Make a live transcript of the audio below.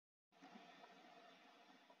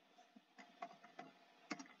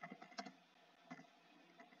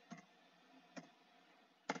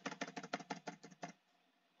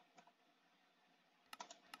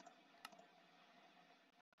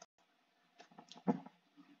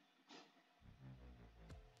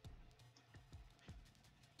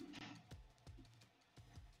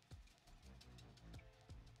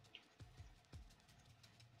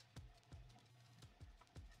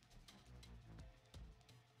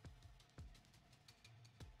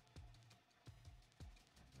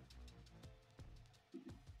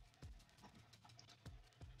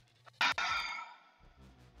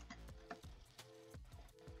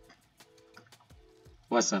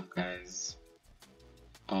What's up, guys?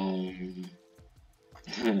 Um,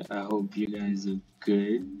 I hope you guys are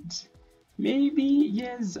good. Maybe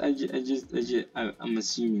yes. I'm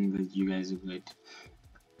assuming that you guys are good.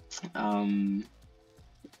 Um,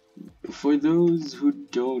 for those who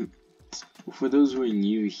don't, for those who are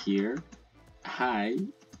new here, hi.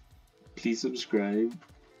 Please subscribe.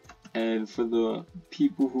 And for the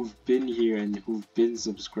people who've been here and who've been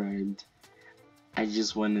subscribed, I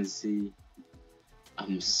just want to say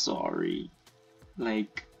I'm sorry.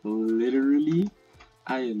 Like literally,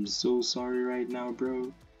 I am so sorry right now,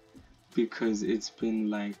 bro. Because it's been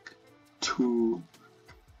like 2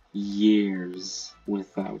 years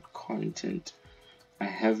without content. I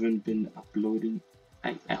haven't been uploading.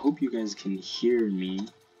 I hope you guys can hear me.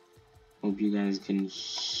 Hope you guys can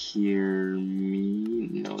hear me.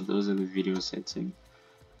 No, those are the video settings.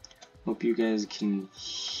 Hope you guys can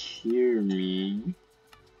hear me.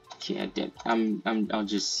 Okay, I did. I'll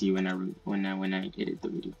just see when I edit the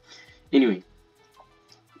video. Anyway,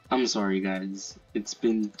 I'm sorry guys. It's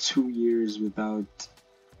been 2 years without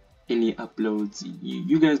any uploads.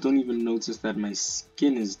 You guys don't even notice that my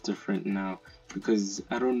skin is different now because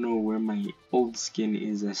I don't know where my old skin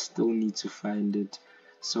is. I still need to find it,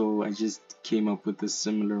 so I just came up with a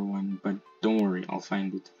similar one, but don't worry, I'll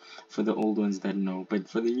find it for the old ones that know. But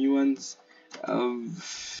for the new ones,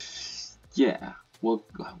 yeah,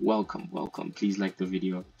 welcome. Please like the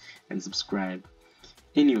video and subscribe.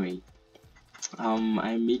 Anyway, I'm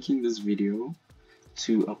making this video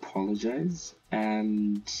to apologize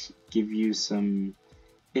and give you some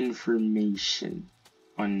information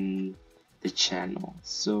on the channel.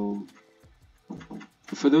 So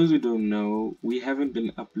for those who don't know, we haven't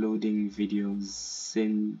been uploading videos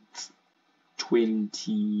since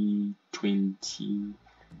 2021,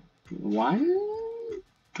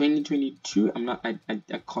 2022. I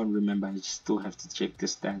can't remember. I still have to check the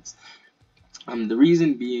stats. The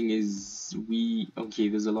reason being is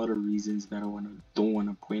there's a lot of reasons that don't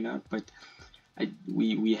wanna point out, but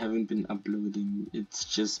we haven't been uploading. It's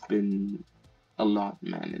just been a lot,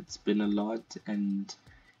 man. It's been a lot, and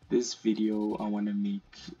this video I want to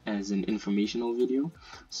make as an informational video.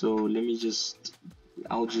 So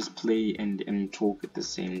I'll just play and talk at the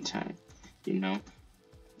same time, you know.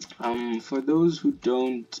 For those who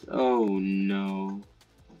don't, oh no.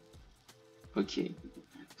 Okay.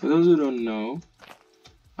 For those who don't know,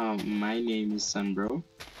 my name is Sunbro.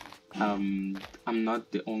 I'm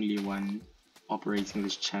not the only one operating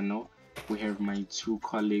this channel. We have my two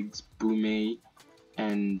colleagues, Bume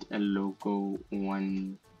and a local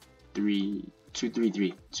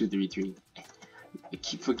 233. I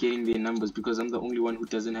keep forgetting their numbers because I'm the only one who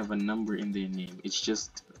doesn't have a number in their name. It's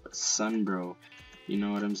just Sunbro. You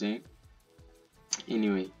know what I'm saying?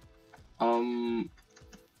 Anyway,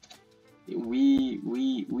 we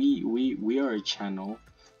are a channel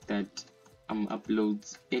that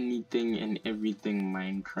uploads anything and everything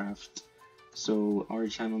Minecraft. So our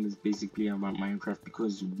channel is basically about Minecraft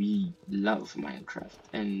because we love Minecraft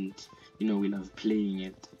and we love playing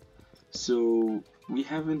it. So we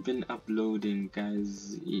haven't been uploading,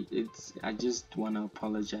 guys. I just want to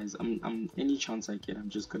apologize. Any chance I get, I'm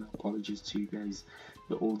just gonna apologize to you guys,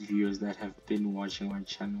 the old viewers that have been watching our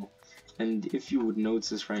channel. And if you would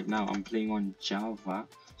notice right now, I'm playing on Java.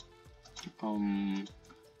 I'm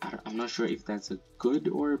not sure if that's a good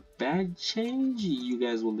or bad change. You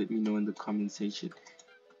guys will let me know in the comment section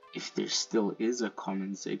if there still is a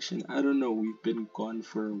comment section. I don't know. We've been gone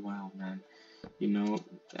for a while, man.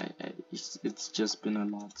 It's just been a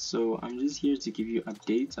lot. So I'm just here to give you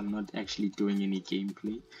updates. I'm not actually doing any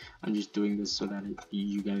gameplay. I'm just doing this so that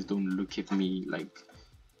you guys don't look at me like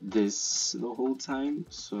this the whole time.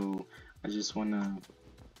 So I just wanna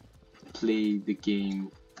play the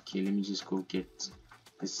game. Okay, let me just go let's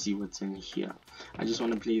see what's in here. I just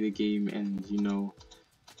want to play the game and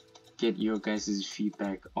get your guys'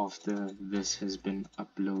 feedback after this has been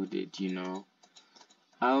uploaded.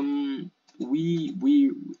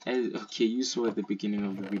 Okay, you saw at the beginning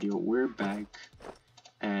of the video, we're back,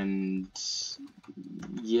 and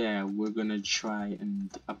yeah, we're gonna try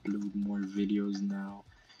and upload more videos now.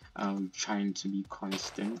 Trying to be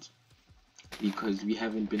constant because we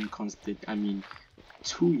haven't been constant. I mean,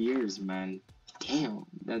 2 years, man. Damn,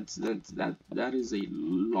 that is a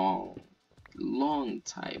long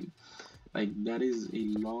time. Like that is a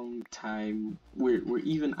long time. We're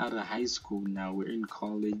even out of high school now. We're in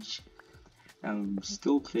college.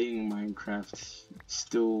 Still playing Minecraft.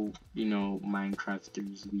 Still,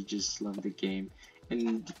 Minecrafters. We just love the game.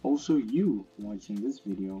 And also you watching this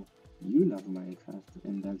video, you love Minecraft,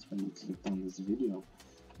 and that's why you clicked on this video.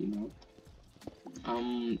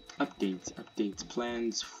 Updates,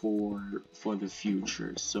 plans for the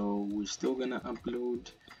future. So we're still gonna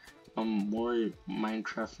upload more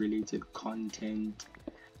Minecraft related content.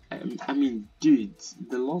 I mean, dudes,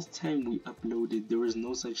 the last time we uploaded, there was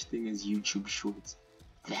no such thing as YouTube Shorts.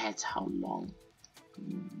 That's how long,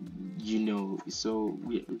 you know. So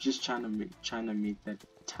we're just trying to make that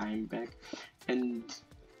time back. And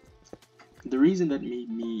the reason that made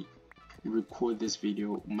me record this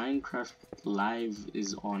video, Minecraft Live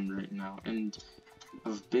is on right now, and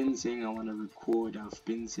I've been saying I want to record, I've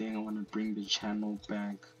been saying I want to bring the channel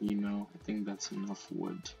back, you know. I think that's enough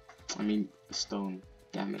wood. I mean, stone.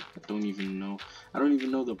 Damn it, I don't even know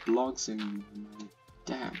the blocks anymore, man.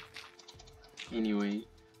 Damn. Anyway,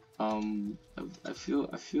 I feel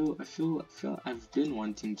I've been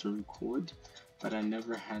wanting to record, but I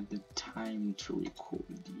never had the time to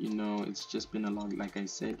record, you know. It's just been a lot. Like I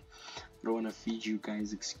said, I don't want to feed you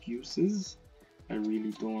guys excuses. I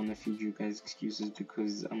really don't want to feed you guys excuses,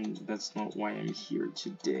 because that's not why I'm here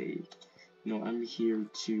today. You know, I'm here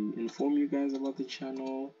to inform you guys about the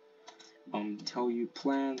channel, tell you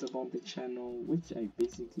plans about the channel, which I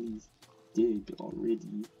basically did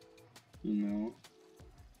already, you know.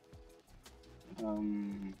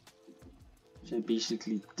 Which I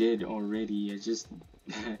basically did already. I just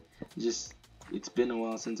it's been a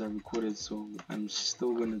while since I recorded, so I'm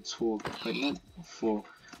still gonna talk, but not for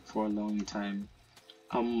a long time.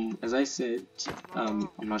 As I said, I'm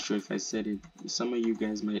not sure if I said it. Some of you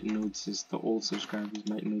guys might notice, the old subscribers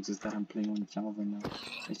might notice, that I'm playing on Java now.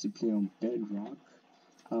 I used to play on Bedrock.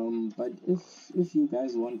 But if you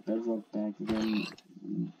guys want Bedrock back, then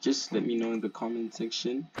just let me know in the comment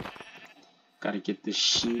section. Gotta get the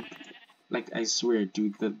sheep. Like, I swear,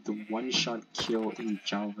 dude, the one-shot kill in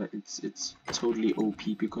Java, it's totally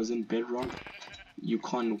OP, because in Bedrock you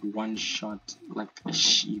can't one-shot like a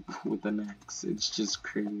sheep with an axe. It's just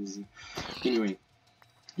crazy. Anyway,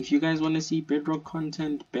 if you guys want to see Bedrock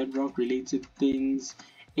content, Bedrock related things,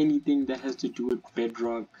 anything that has to do with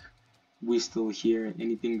Bedrock, we're still here.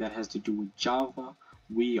 Anything that has to do with Java,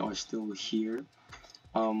 we are still here.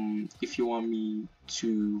 If you want me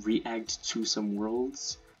to react to some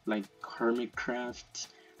worlds like Hermitcraft,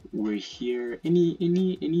 we're here.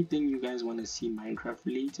 Anything you guys want to see Minecraft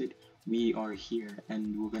related, we are here,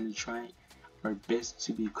 and we're gonna try our best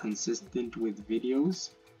to be consistent with videos,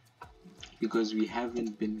 because we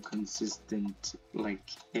haven't been consistent like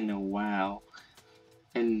in a while.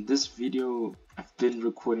 And this video, I've been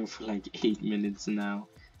recording for like 8 minutes now.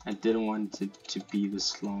 I didn't want it to be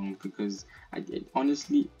this long, because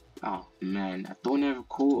honestly, oh man, I don't have a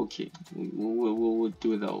coal. Okay, we'll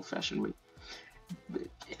do it the old-fashioned way.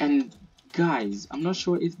 And guys, I'm not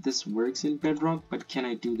sure if this works in Bedrock, but can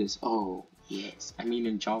I do this? Oh yes, I mean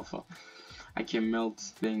in Java, I can melt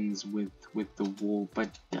things with the wool,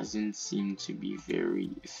 but doesn't seem to be very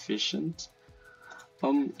efficient.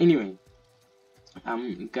 Anyway,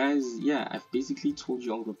 guys, yeah, I've basically told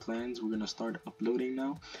you all the plans. We're gonna start uploading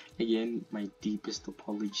now. Again, my deepest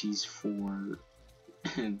apologies for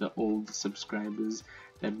the old subscribers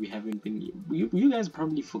that we haven't been. You guys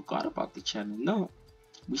probably forgot about the channel. No,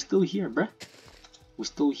 we're still here, bruh. We're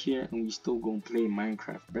still here, and we still gonna play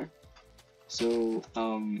Minecraft, bruh. So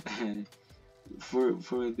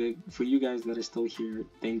for you guys that are still here,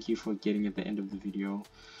 thank you for getting at the end of the video.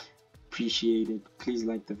 Appreciate it. Please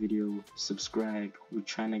like the video, subscribe. We're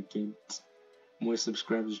trying to get more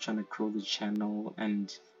subscribers, trying to grow the channel,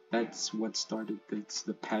 and that's what started. That's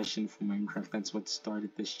the passion for Minecraft. That's what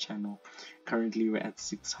started this channel. Currently we're at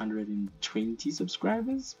 620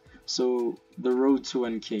 subscribers, so the road to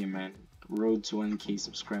 1k, man. Road to 1k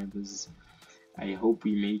subscribers. I hope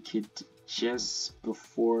we make it just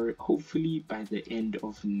before, hopefully by the end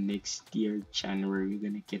of next year, January, we're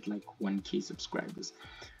gonna get like 1k subscribers.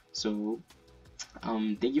 So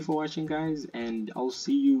thank you for watching, guys, and I'll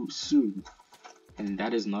see you soon. And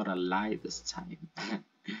that is not a lie this time.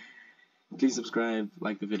 Please subscribe,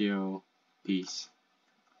 like the video. Peace.